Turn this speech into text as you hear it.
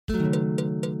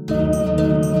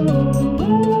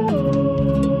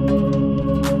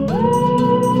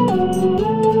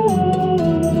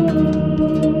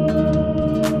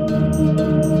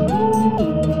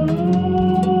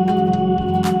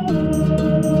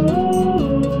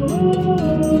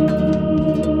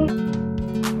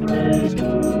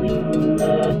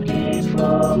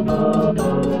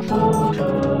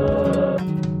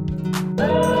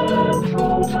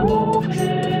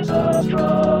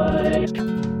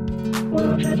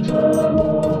Purchase the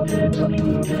war, it's a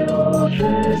new chaos,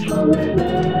 it's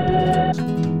loneliness.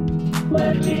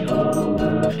 Let the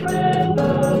hunger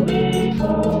tremble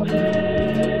before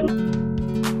him.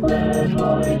 Let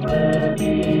light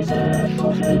ready set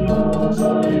forth in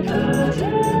mosaic as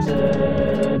his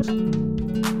ends.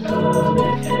 So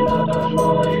lift him up of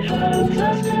my hands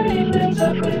as the evening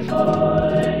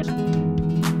sacrifice.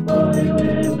 I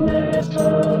will bless the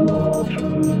Lord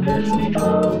through his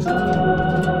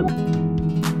chosen.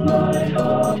 My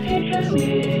heart teaches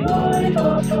me life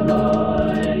after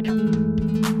light.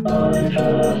 I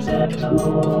have set the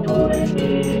Lord always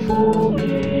before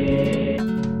me.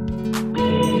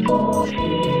 Because he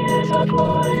is at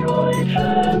my right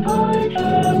hand, I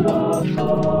cannot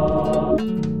fall.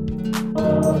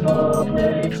 All God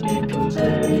makes me to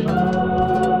save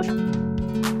us.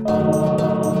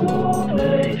 All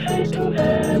make haste to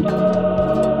end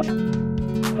us.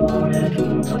 Glory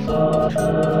to the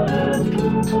Father and to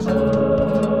the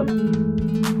Son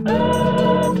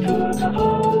and to the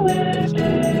Holy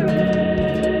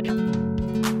Spirit,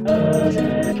 as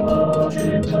it was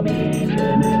in the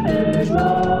beginning, is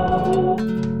now,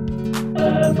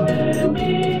 and will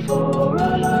be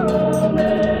forever.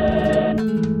 Amen.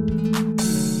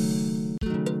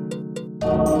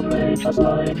 All gracious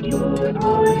light, your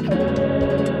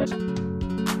brightness,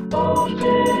 all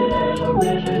still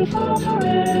risen Father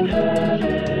in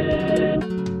heaven.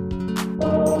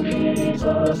 O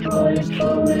Jesus Christ,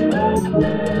 holy and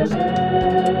blessed,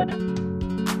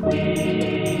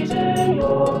 we sing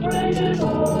your praises,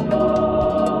 O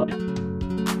God.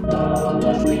 Now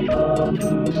as we come to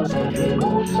the setting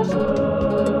of the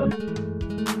sun,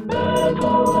 and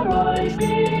our eyes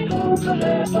behold the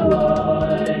lesser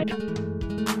light,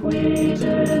 we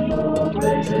sing your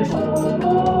praises, O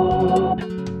God.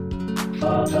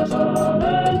 Father, Son,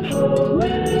 and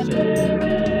Holy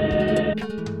Spirit,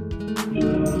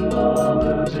 you are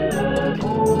worthy at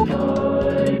all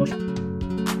times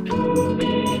to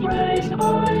be praised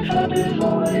by happy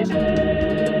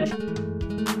voices.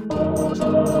 O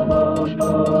the most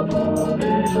noble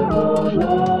measure of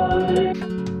life,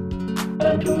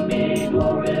 and to be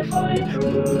glorified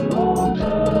through all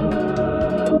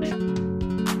times.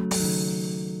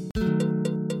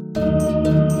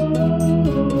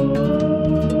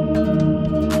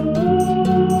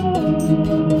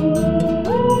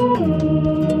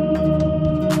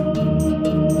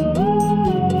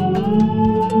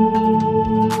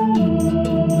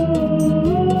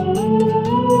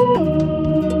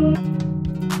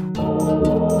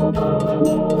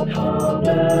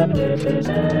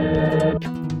 Magnificent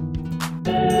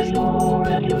is your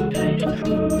reputation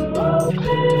throughout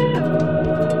the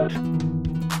earth.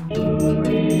 You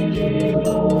redeem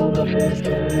all the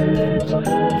Christians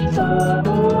and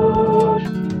sinners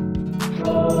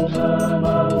from the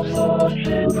mouths of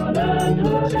children and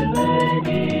nursing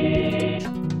babies.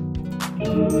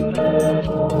 You have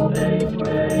obeyed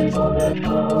praise on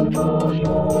account of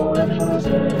your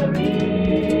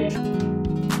adversaries,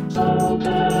 so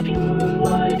that you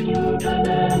might give an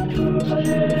end to the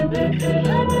vindictive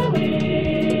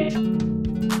enemies.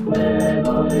 When I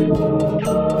walk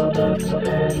out at the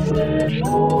heads which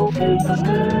your fingers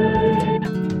made,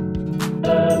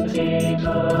 and see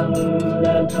the moon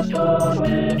and the stars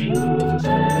which you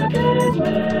set in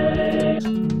place,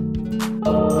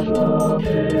 of what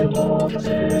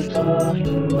importance the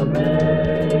human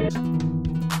race,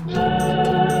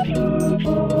 that you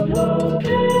should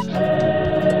notice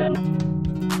then,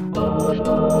 of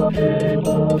what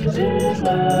importance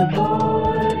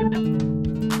mankind,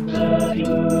 that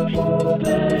you should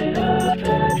lay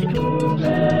attention to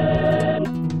them.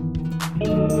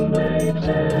 You made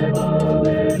them a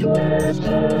witness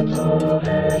and the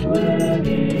head with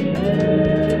the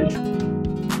edge.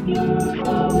 You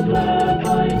crowned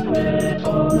mankind with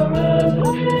honor and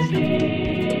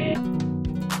majesty.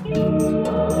 You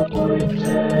appoint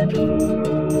them to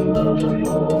rule over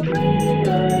your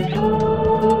creation.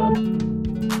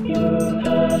 You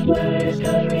have placed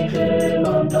everything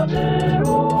under their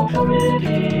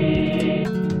authority,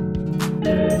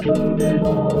 including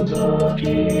all the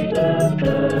heat and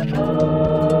the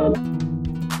calm,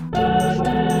 as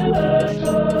well as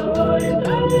the wind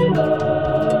and the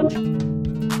land.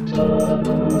 The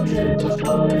moon in the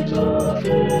sky, the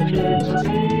fish in the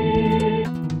sea,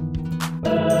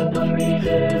 and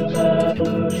everything that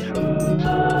moves through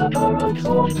the currents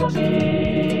of the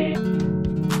sea.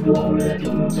 Glory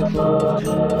to the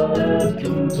Father, and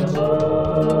to the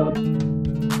Son,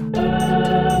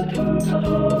 and to the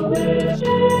Holy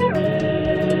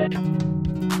Spirit,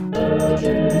 as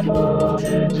it was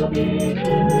in the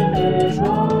beginning, is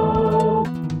now,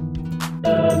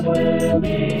 and will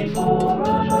be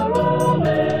forever.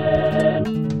 Amen.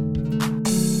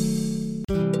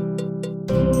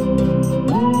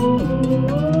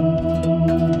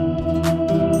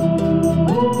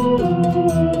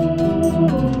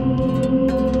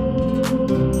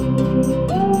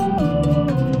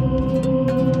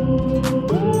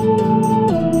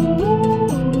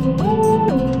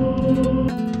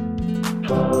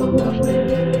 From the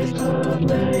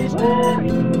place where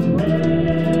you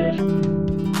live,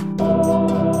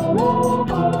 all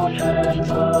portions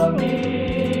of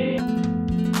me,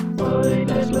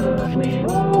 brightness left me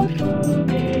all to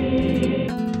be.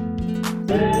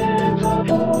 In the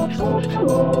box of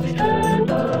towards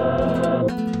tender,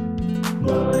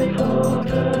 my heart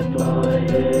and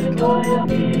my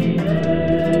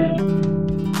being,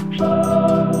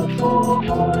 shout for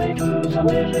joy to the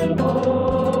living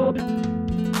God.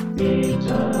 Meet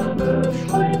the birds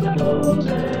like the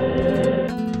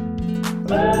roses,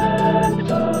 and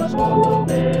the swallow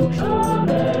makes a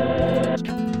nest,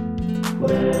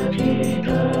 where he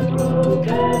can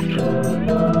protect her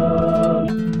young.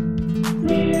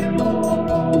 Near your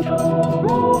own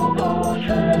shore, God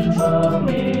sheds on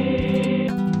me,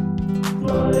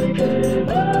 my King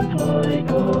and my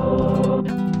God.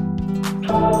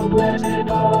 How blessed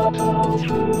are those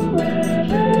who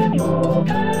live in your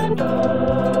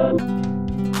kingdom,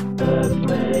 and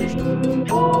praise you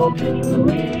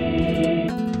continually.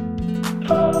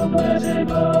 How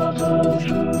blessed are those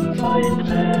who find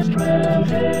their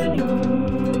strength in you,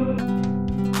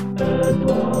 and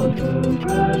want to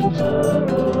tread the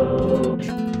roads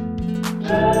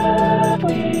that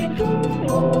lead to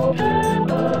your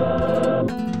kingdom,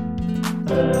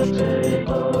 as they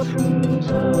pass through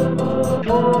the mud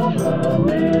of the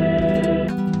way.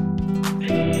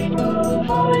 He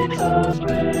provides a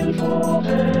spring for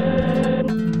them,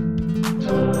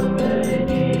 the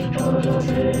rainy covers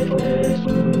it with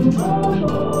streams of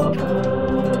water.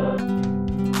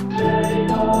 They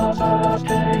are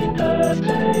sustained as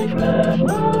they tread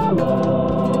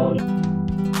along,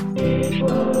 each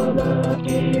one that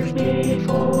gives me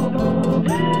for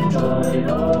moments I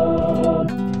own.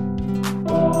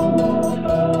 All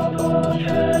the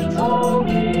sheds on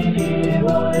me here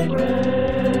I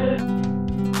pray,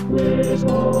 with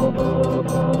hope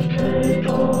of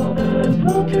Jacob and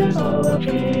Lucas our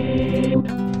King.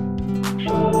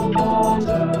 Show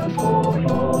concern for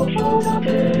your shows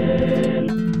again,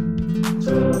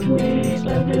 certainly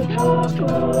splendid just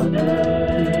one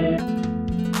day.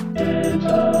 In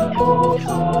the hopes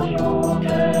of your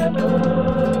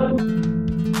kingdom,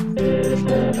 is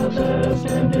better possessed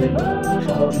and delivered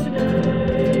of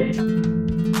days.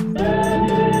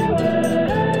 Anywhere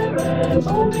else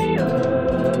on the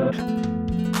earth,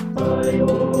 by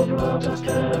your brothers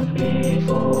can be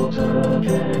faltered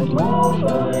and lost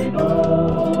by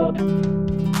God.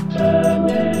 Then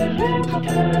living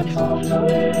protects of the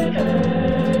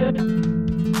wicked,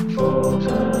 for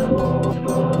the Lord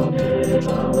God is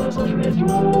our such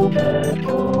reputed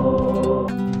for.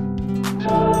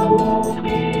 The Lord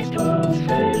bestows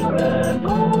favor and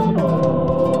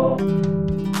honor,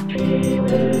 he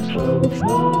withholds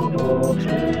no good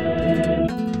thing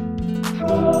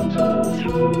from those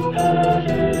who have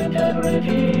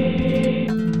integrity.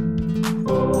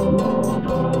 All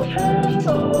portions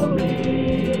of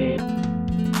me,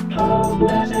 how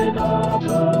blessed are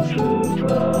those who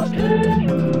trust in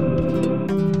you.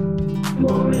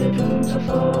 Glory to the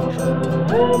Father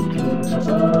and to the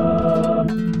Son,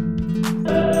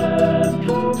 and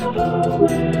to the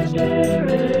Holy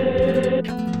Spirit,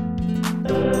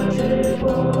 as it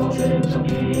was in the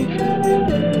beginning,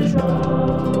 is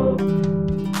now,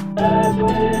 and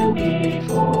will be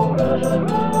forever.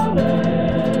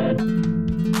 Amen.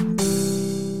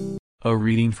 A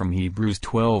reading from Hebrews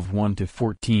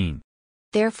 12:1-14.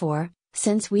 Therefore,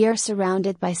 since we are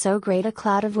surrounded by so great a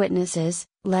cloud of witnesses,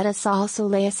 let us also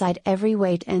lay aside every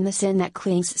weight and the sin that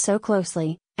clings so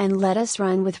closely, and let us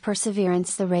run with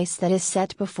perseverance the race that is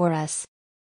set before us.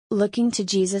 Looking to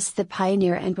Jesus, the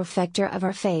pioneer and perfecter of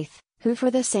our faith, who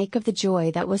for the sake of the joy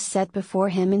that was set before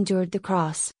him endured the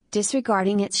cross,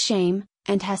 disregarding its shame,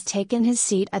 and has taken his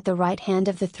seat at the right hand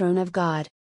of the throne of God.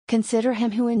 Consider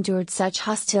him who endured such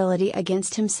hostility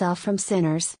against himself from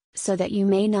sinners, so that you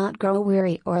may not grow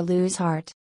weary or lose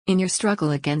heart. In your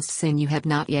struggle against sin you have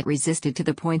not yet resisted to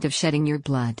the point of shedding your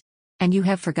blood. And you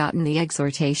have forgotten the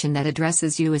exhortation that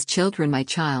addresses you as children. My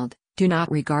child, do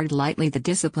not regard lightly the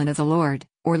discipline of the Lord,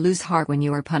 or lose heart when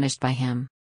you are punished by him.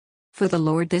 For the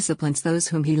Lord disciplines those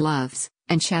whom he loves,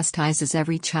 and chastises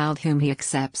every child whom he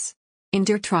accepts.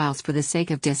 Endure trials for the sake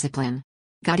of discipline.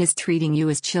 God is treating you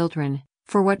as children,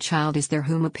 for what child is there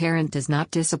whom a parent does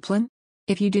not discipline?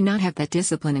 If you do not have that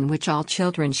discipline in which all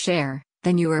children share,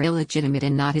 then you are illegitimate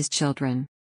and not his children.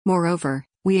 Moreover,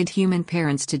 we had human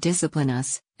parents to discipline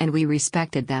us, and we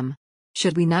respected them.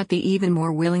 Should we not be even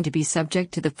more willing to be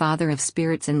subject to the Father of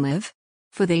spirits and live?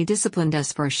 For they disciplined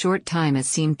us for a short time as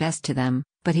seemed best to them,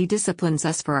 but he disciplines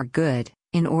us for our good,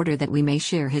 in order that we may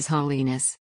share his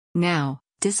holiness. Now,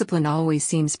 discipline always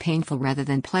seems painful rather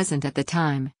than pleasant at the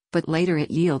time, but later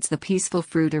it yields the peaceful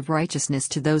fruit of righteousness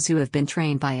to those who have been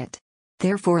trained by it.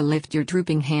 Therefore lift your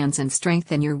drooping hands and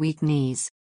strengthen your weak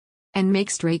knees. And make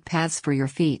straight paths for your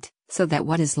feet, so that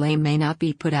what is lame may not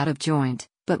be put out of joint,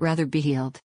 but rather be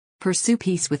healed. Pursue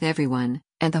peace with everyone,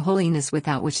 and the holiness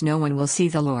without which no one will see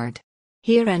the Lord.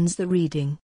 Here ends the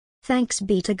reading. Thanks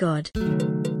be to God.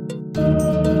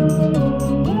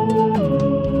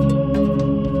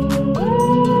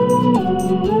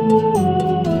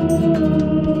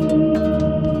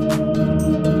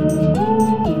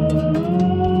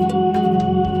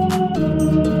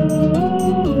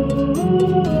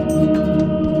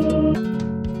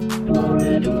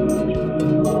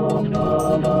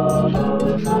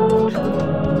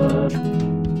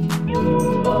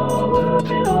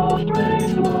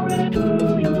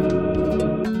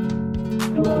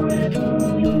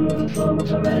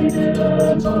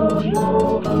 Radiance of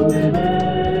your holy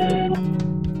name.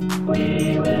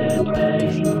 We will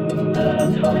praise you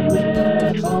and highly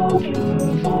exalt you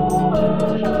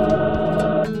forever.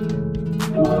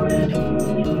 Glory to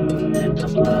you in the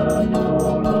splendor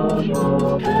of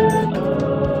your kingdom.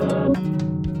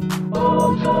 On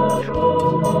the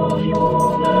throne of your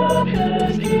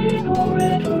majesty,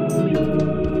 glory to you.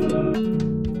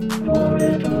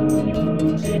 Glory to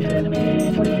you, seated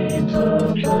between the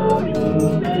cherubim.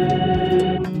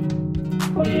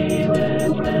 We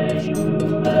will praise you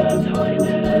and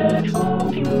highly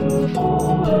exalt you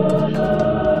forever.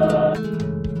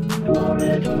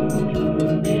 Glory to you,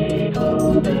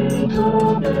 becoming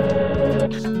the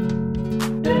next.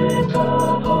 In the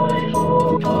high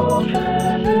vault of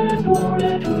heaven,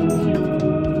 glory to you.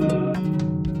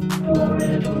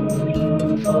 Glory to you,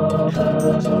 Father,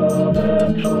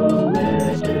 and Holy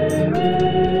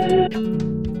Spirit.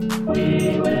 We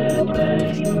will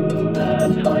praise you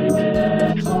and highly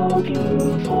exalt you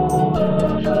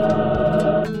forever.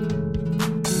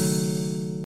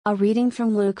 A reading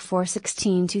from Luke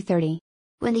 4:16-30.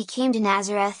 When he came to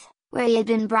Nazareth, where he had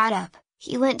been brought up,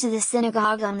 he went to the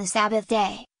synagogue on the Sabbath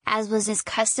day, as was his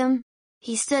custom.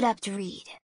 He stood up to read.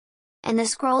 And the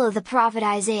scroll of the prophet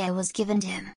Isaiah was given to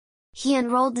him. He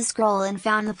unrolled the scroll and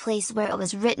found the place where it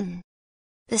was written,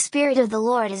 "The Spirit of the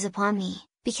Lord is upon me,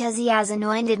 because he has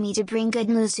anointed me to bring good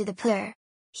news to the poor.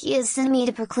 He has sent me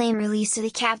to proclaim release to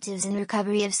the captives and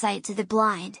recovery of sight to the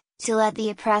blind, to let the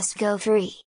oppressed go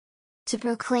free. To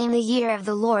proclaim the year of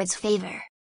the Lord's favor."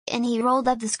 And he rolled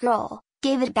up the scroll,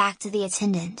 gave it back to the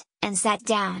attendant, and sat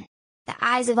down. The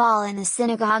eyes of all in the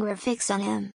synagogue were fixed on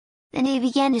him. Then he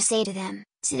began to say to them,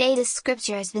 "Today this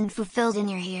scripture has been fulfilled in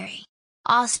your hearing."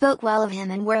 All spoke well of him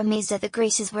and were amazed at the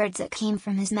gracious words that came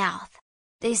from his mouth.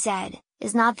 They said,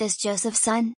 "Is not this Joseph's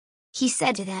son?" He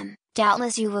said to them,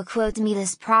 "Doubtless you will quote to me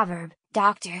this proverb,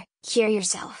 'Doctor, cure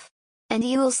yourself.' And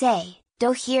you will say,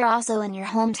 'Do here also in your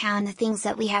hometown the things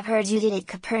that we have heard you did at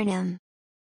Capernaum.'"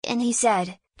 And he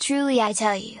said, "Truly I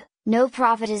tell you, no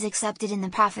prophet is accepted in the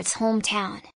prophet's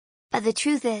hometown. But the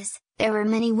truth is, there were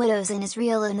many widows in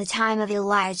Israel in the time of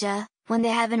Elijah, when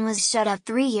the heaven was shut up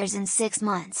 3 years and 6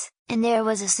 months, and there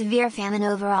was a severe famine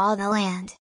over all the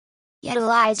land. Yet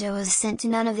Elijah was sent to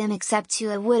none of them except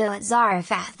to a widow at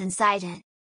Zarephath in Sidon.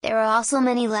 There were also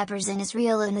many lepers in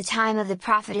Israel in the time of the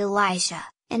prophet Elisha,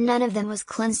 and none of them was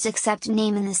cleansed except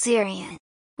Naaman the Syrian."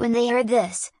 When they heard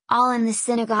this, all in the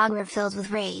synagogue were filled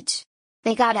with rage.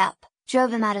 They got up,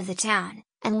 drove him out of the town,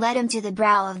 and led him to the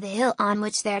brow of the hill on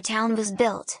which their town was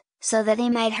built, so that they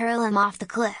might hurl him off the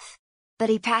cliff. But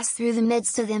he passed through the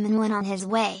midst of them and went on his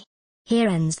way. Here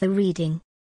ends the reading.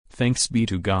 Thanks be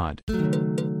to God.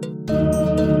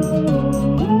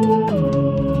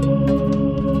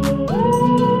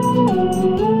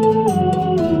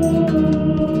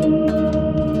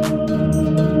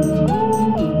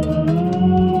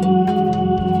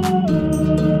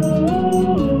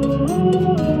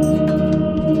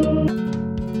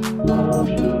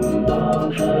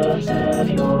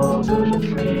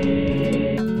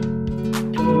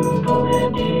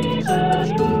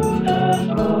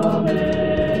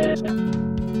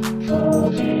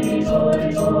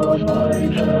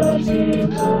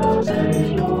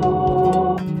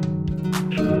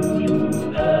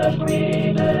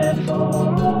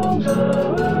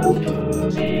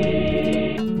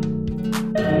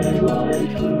 A light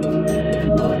to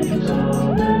enlighten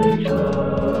salvation.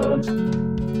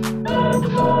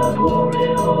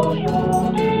 glory of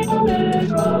your people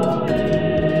Israel.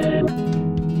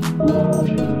 Lord,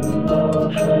 you,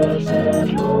 Lord, have set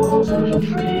your servant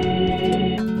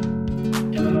free.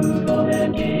 To come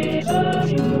and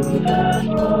Jesus you have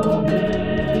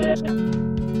promised.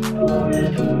 Glory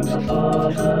to the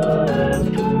Father and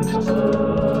to the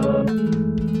Son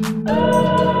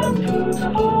and to the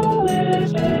Holy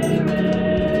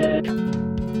Spirit,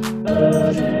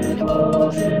 as it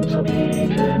was in the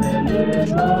beginning and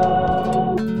is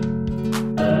now,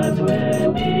 and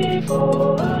will be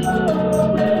forever.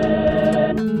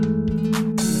 Amen.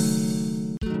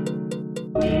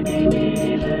 We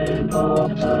believe in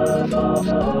God the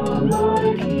Father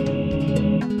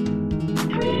Almighty,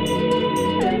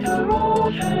 Creator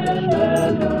of heaven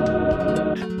and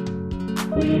earth.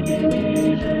 We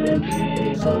believe in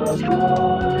Jesus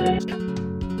Christ,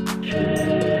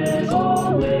 His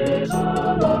only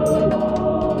Son, our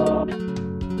Lord.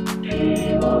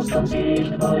 He was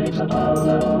conceived by the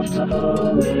power of the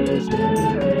Holy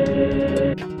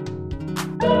Spirit,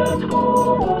 and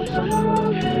born of the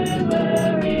Virgin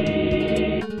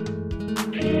Mary.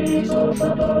 He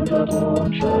suffered under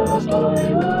Pontius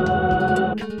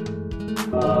Pilate,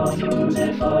 was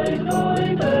crucified,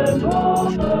 died, and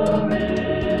was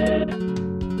buried.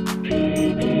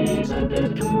 He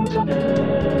descended to the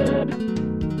dead.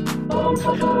 On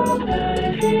the third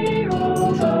day he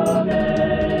rose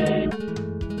again.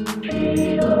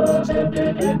 He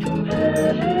ascended into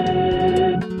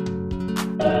heaven,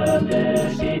 and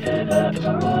is seated at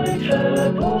the right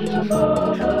hand of the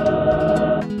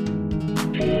Father.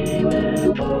 He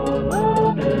will come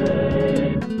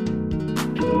again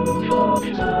to judge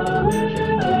the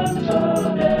living and the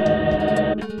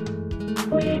dead.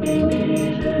 We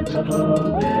believe in the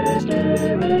Holy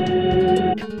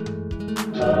Spirit,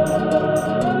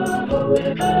 the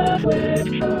Holy Catholic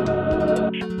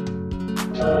Church,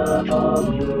 the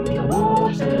communion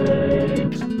of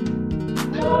saints,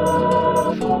 the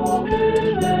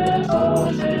forgiveness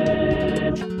of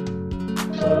sins,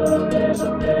 the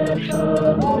resurrection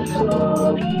of the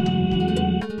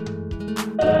body,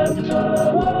 and the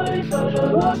life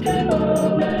everlasting.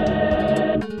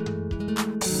 Amen.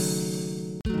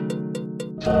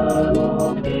 The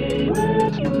Lord be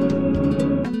with you,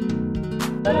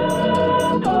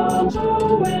 and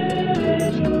also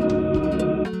with you.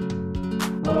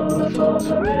 Our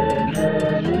Father in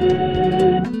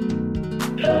heaven,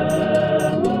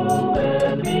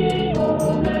 hallowed be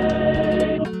your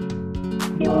name.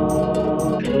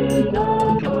 Your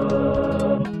kingdom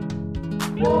come,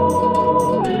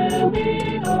 your will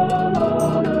be done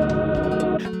on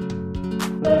earth,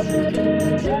 as it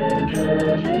is in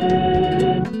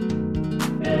heaven.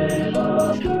 Give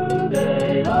us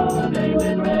today our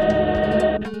daily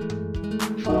bread.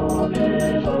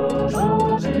 Forgive us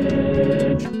our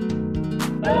sins,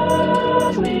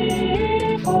 as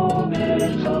we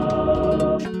forgive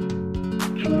those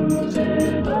who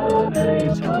sin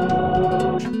against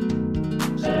us.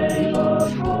 Save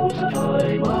us from the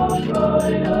time of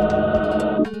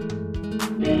trial.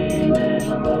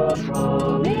 Deliver us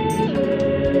from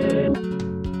evil.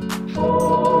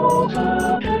 For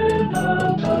the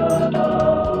kingdom, the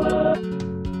power,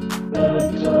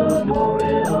 and the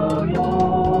glory are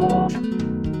yours,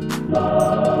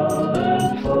 now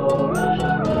and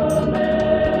forever.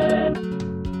 Amen.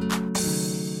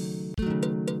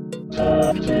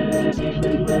 That this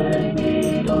evening may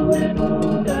be only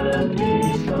good and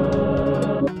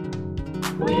peaceful.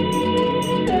 We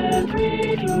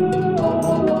entreat you, O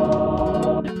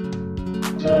Lord,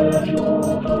 that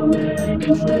your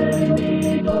commands may be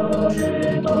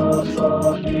deposit of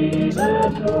soft peace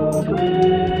and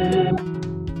goodwill.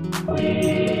 We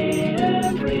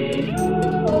entreat you,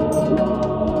 O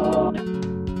Lord,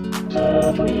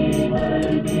 that we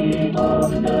may be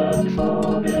pardoned and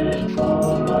forgiven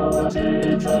for our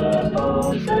sins and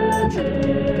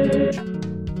offenses.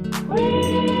 We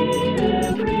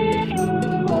entreat you,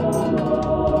 O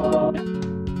Lord,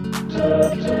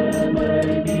 that there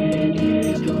may be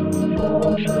peace to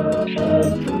your church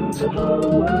and to the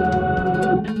whole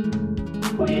world.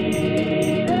 We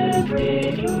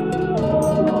entreat you, O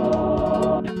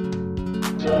Lord,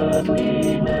 that we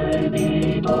may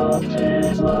be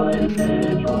baptized life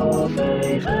in your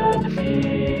faith and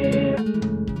fear,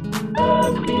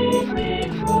 and be free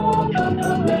from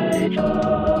condemnation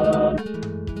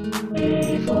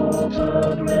before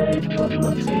the great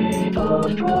judgment seat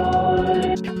of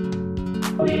Christ.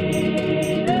 We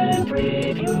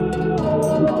entreat you, O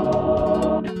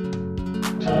Lord,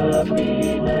 that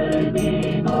we may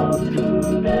be bound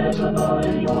together by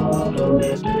your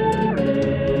Holy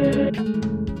Spirit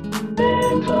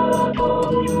in the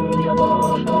communion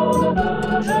of the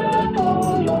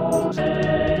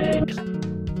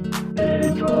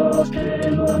trust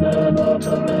in one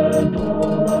another and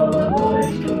all our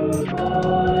lives to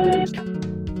Christ.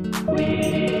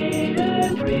 We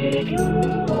entreat you,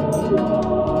 O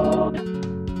Lord.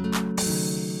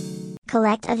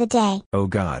 Collect of the Day. O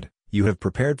God, you have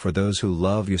prepared for those who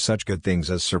love you such good things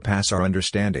as surpass our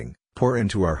understanding. Pour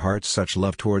into our hearts such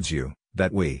love towards you,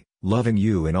 that we, loving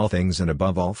you in all things and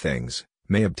above all things,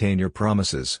 may obtain your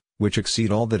promises, which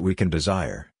exceed all that we can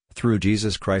desire, through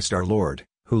Jesus Christ our Lord,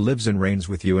 who lives and reigns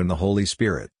with you in the Holy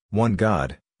Spirit, one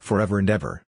God, forever and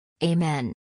ever.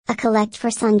 Amen. A collect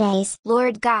for Sundays.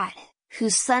 Lord God,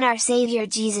 whose Son our Savior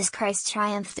Jesus Christ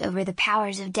triumphed over the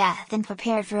powers of death and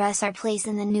prepared for us our place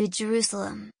in the New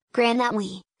Jerusalem, grant that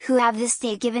we, who have this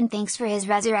day given thanks for his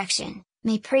resurrection,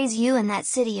 may praise you in that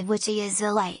city of which he is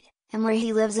the light, and where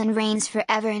he lives and reigns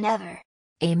forever and ever.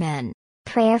 Amen.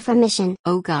 Prayer for mission.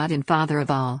 O God and Father of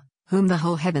all, whom the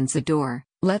whole heavens adore,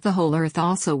 let the whole earth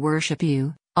also worship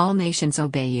you, all nations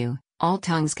obey you, all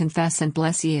tongues confess and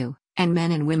bless you, and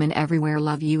men and women everywhere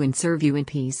love you and serve you in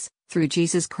peace, through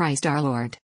Jesus Christ our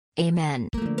Lord. Amen.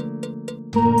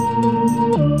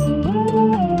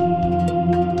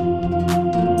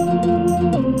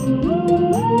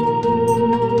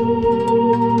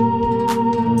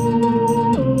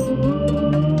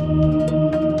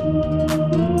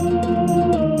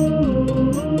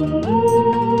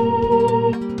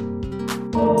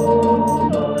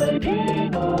 Almighty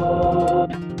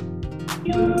God,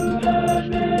 you have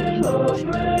made us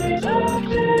grace at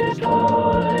this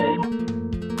time,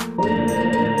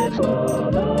 with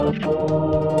Son of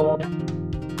God,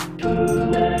 to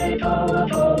make our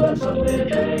common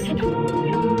supplication to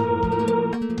you,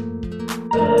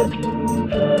 and you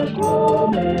have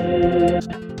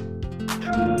promised,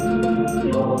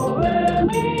 through your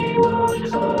very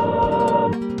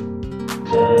Son,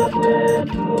 that when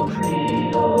you free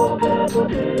your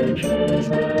gathered in his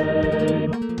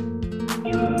name,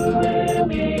 you will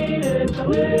be in the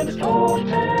midst of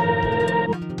ten.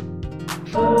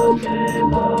 Something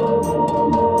more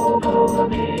our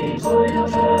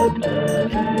desires and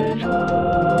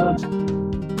petitions,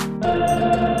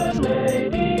 as may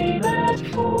be best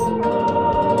for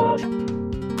us.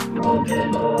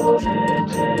 Broken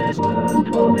offenses won't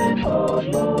vomit out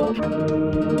your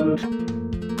fruit,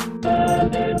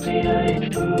 and empty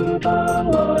age to the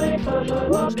life that I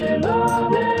must in